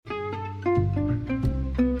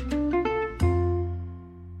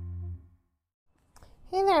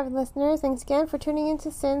avid listeners. Thanks again for tuning into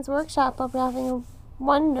Sin's Workshop. Hope you're having a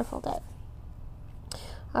wonderful day.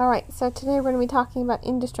 Alright, so today we're going to be talking about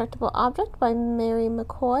Indestructible Object by Mary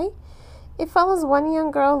McCoy. It follows one young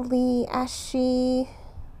girl, Lee, as she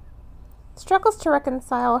struggles to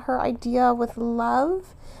reconcile her idea with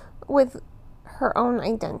love with her own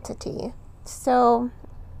identity. So,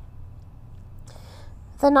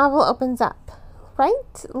 the novel opens up,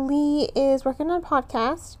 right? Lee is working on a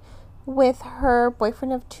podcast with her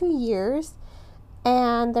boyfriend of 2 years,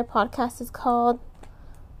 and their podcast is called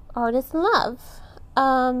Art is Love.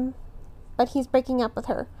 But he's breaking up with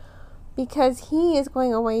her because he is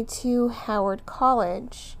going away to Howard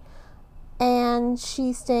College and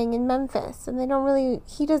she's staying in Memphis, and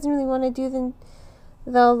he doesn't really want to do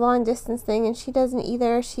the long distance thing, and she doesn't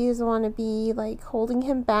either. She doesn't want to be like holding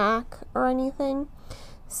him back or anything.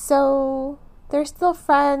 So they're still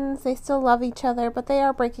friends, they still love each other, but they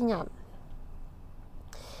are breaking up.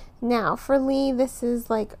 Now, for Lee, this is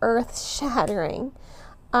like earth-shattering.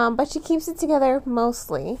 But she keeps it together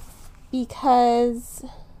mostly because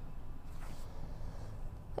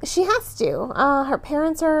she has to. Her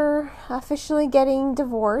parents are officially getting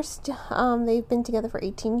divorced. They've been together for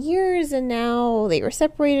 18 years, and now they were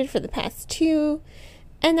separated for the past 2,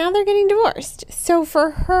 and now they're getting divorced. So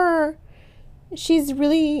for her, she's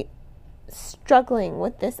really struggling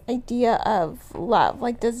with this idea of love.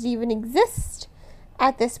 Like, does it even exist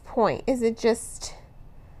at this point? Is it just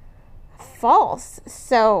false?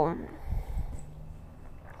 So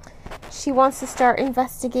she wants to start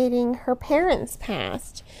investigating her parents'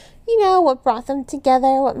 past. You know, what brought them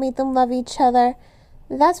together, what made them love each other.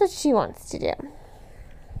 That's what she wants to do.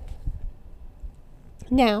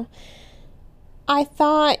 Now, I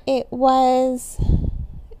thought it was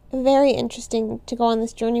very interesting to go on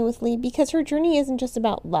this journey with Lee because her journey isn't just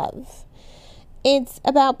about love. It's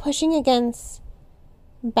about pushing against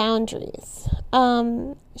boundaries.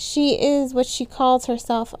 She is what she calls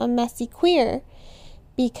herself a messy queer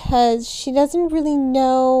because she doesn't really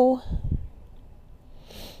know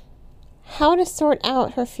how to sort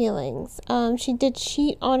out her feelings. She did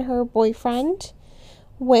cheat on her boyfriend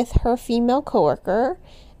with her female coworker,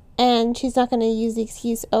 and she's not going to use the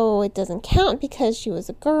excuse, oh, it doesn't count because she was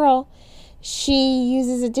a girl. She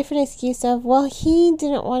uses a different excuse of, well, he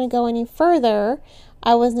didn't want to go any further.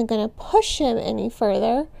 I wasn't going to push him any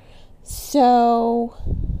further. So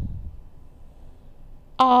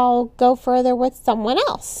I'll go further with someone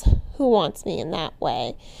else who wants me in that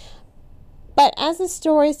way. But as the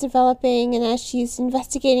story is developing and as she's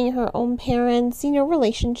investigating her own parents,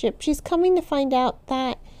 relationship, she's coming to find out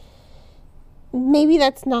that maybe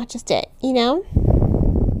that's not just it,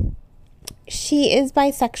 She is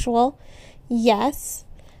bisexual, yes,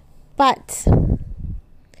 but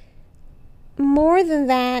more than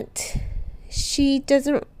that, she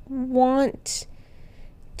doesn't want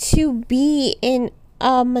to be in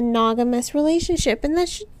a monogamous relationship, and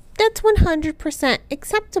that's 100%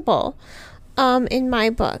 acceptable in my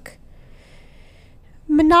book.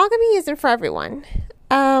 Monogamy isn't for everyone,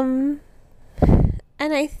 and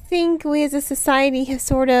I think we as a society have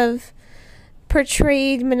sort of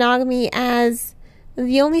portrayed monogamy as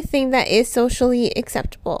the only thing that is socially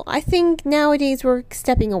acceptable. I think nowadays we're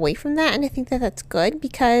stepping away from that, and I think that that's good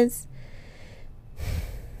because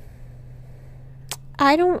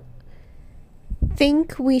I don't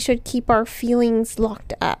think we should keep our feelings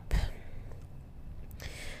locked up.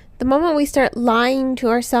 The moment we start lying to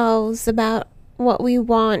ourselves about what we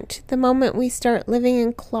want, the moment we start living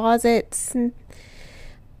in closets, and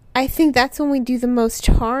I think that's when we do the most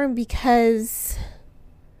harm because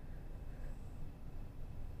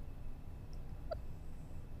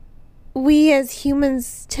we as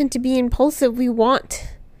humans tend to be impulsive. We want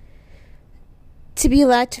to be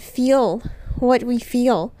allowed to feel what we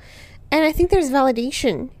feel. And I think there's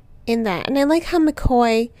validation in that. And I like how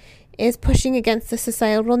McCoy is pushing against the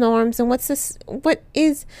societal norms and what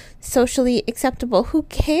is socially acceptable. Who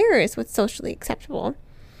cares what's socially acceptable?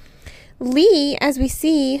 Lee, as we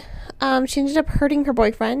see, she ended up hurting her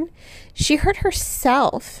boyfriend. She hurt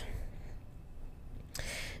herself.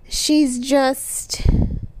 She's just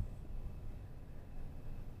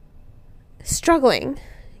struggling,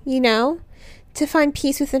 to find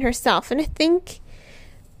peace within herself. And I think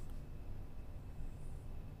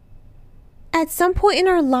at some point in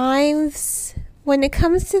our lives, when it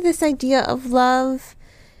comes to this idea of love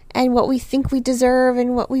and what we think we deserve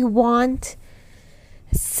and what we want,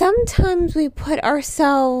 sometimes we put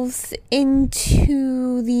ourselves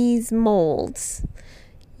into these molds.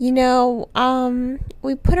 We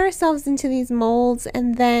put ourselves into these molds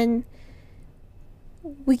and then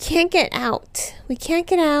we can't get out.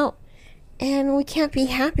 and we can't be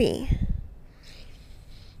happy.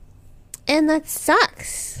 And that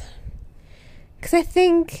sucks. Because I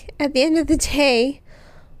think at the end of the day,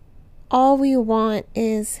 all we want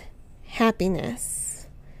is happiness.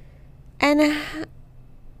 And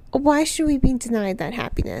why should we be denied that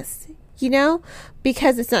happiness? You know,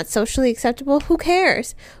 because it's not socially acceptable. Who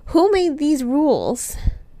cares? Who made these rules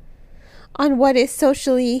on what is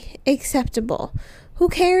socially acceptable? Who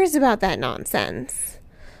cares about that nonsense?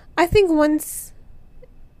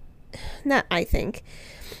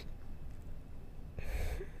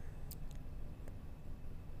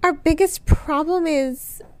 Our biggest problem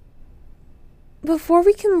is, before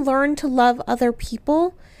we can learn to love other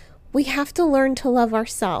people, we have to learn to love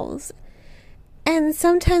ourselves. And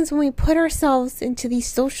sometimes when we put ourselves into these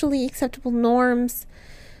socially acceptable norms,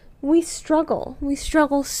 we struggle. We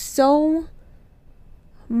struggle so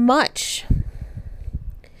much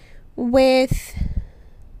with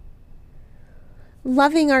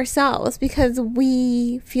loving ourselves because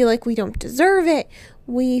we feel like we don't deserve it.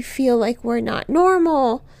 We feel like we're not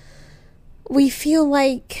normal. We feel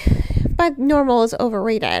like, but normal is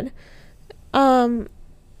overrated.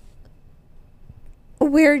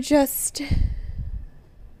 We're just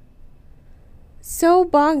so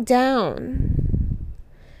bogged down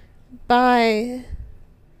by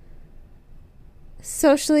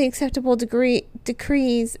socially acceptable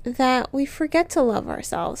decrees that we forget to love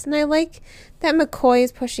ourselves. And I like that McCoy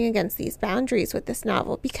is pushing against these boundaries with this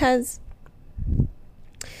novel, because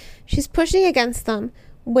she's pushing against them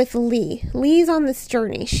with Lee. Lee's on this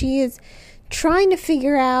journey. She is trying to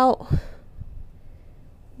figure out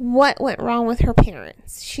what went wrong with her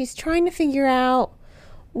parents. She's trying to figure out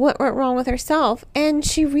what went wrong with herself. And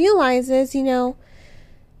she realizes,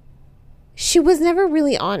 she was never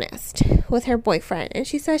really honest with her boyfriend. And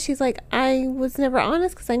she says, she's like, I was never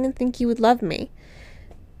honest because I didn't think you would love me.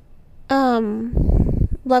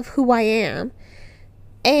 Love who I am.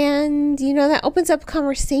 And, that opens up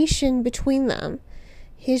conversation between them.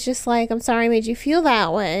 He's just like, I'm sorry I made you feel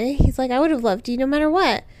that way. He's like, I would have loved you no matter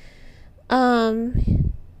what.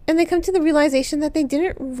 And they come to the realization that they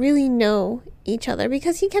didn't really know each other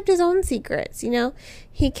because he kept his own secrets,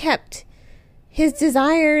 He kept his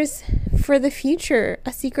desires for the future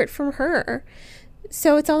a secret from her.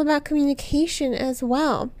 So it's all about communication as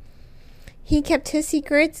well. He kept his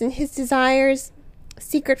secrets and his desires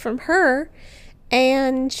secret from her,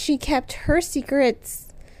 and she kept her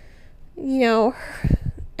secrets, and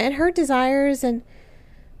her desires and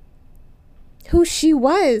who she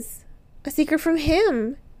was a secret from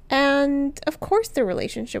him. And of course the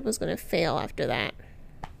relationship was going to fail after that.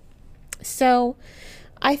 So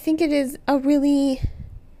I think it is a really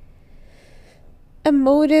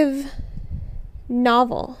emotive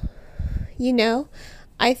novel.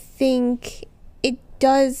 I think it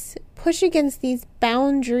does push against these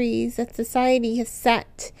boundaries that society has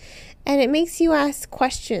set. And it makes you ask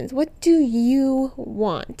questions. What do you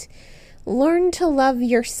want? Learn to love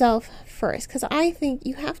yourself first, because I think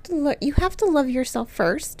you have to love yourself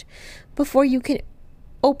first before you can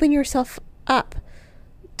open yourself up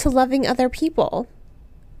to loving other people.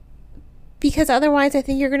 Because otherwise, I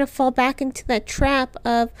think you're going to fall back into that trap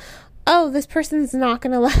of, oh, this person's not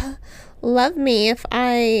going to love me if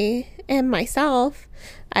I am myself.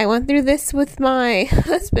 I went through this with my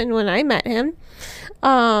husband when I met him.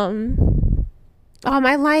 All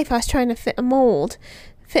my life I was trying to fit a mold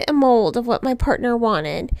of what my partner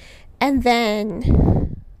wanted. And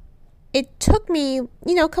then it took me,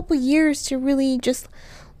 a couple years to really just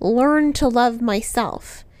learn to love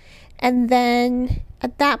myself. And then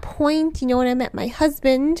at that point, when I met my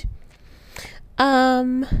husband,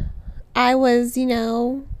 I was,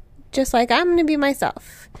 just like, I'm going to be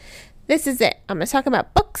myself. This is it. I'm going to talk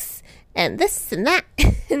about books and this and that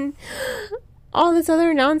and all this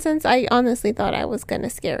other nonsense. I honestly thought I was going to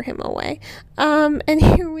scare him away. And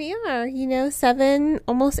here we are, 7,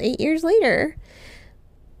 almost 8 years later.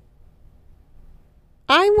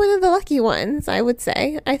 I'm one of the lucky ones, I would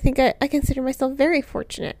say. I think I consider myself very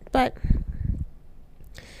fortunate, but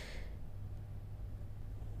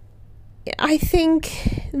I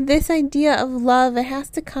think this idea of love, it has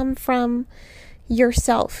to come from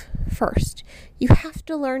yourself first. You have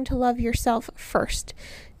to learn to love yourself first,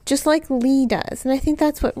 just like Lee does. And I think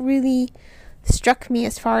that's what really struck me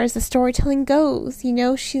as far as the storytelling goes.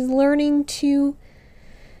 She's learning to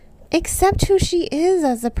accept who she is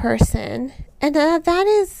as a person. And that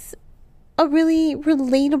is a really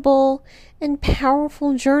relatable and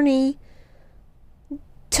powerful journey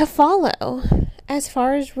to follow as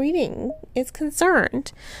far as reading is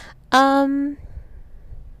concerned. A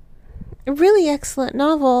really excellent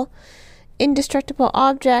novel, Indestructible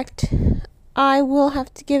Object. I will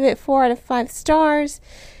have to give it 4 out of 5 stars.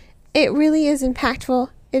 It really is impactful.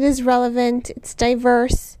 It is relevant. It's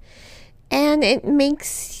diverse. And it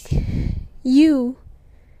makes you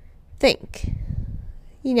think.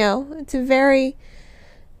 You know,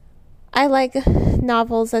 I like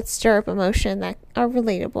novels that stir up emotion, that are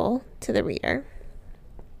relatable to the reader.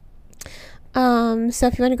 So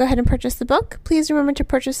if you want to go ahead and purchase the book, please remember to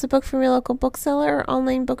purchase the book from your local bookseller or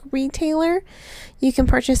online book retailer. You can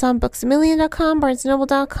purchase on booksamillion.com,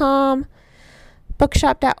 barnesandnoble.com,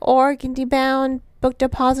 bookshop.org, IndieBound, Book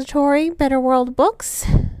Depository, Better World Books,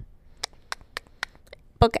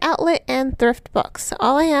 Book Outlet, and Thrift Books.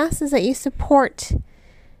 All I ask is that you support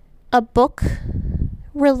a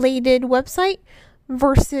book-related website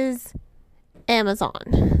versus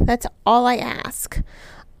Amazon. That's all I ask.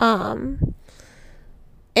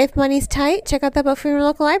 If money's tight, check out that book from your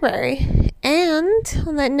local library. And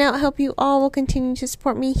on that note, I hope you all will continue to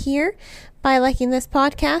support me here by liking this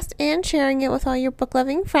podcast and sharing it with all your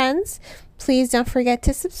book-loving friends. Please don't forget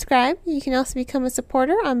to subscribe. You can also become a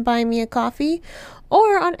supporter on Buy Me a Coffee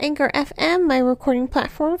or on Anchor FM, my recording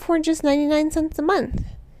platform, for just 99 cents a month.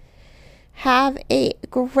 Have a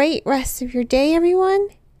great rest of your day, everyone.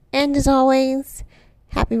 And as always,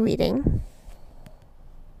 happy reading.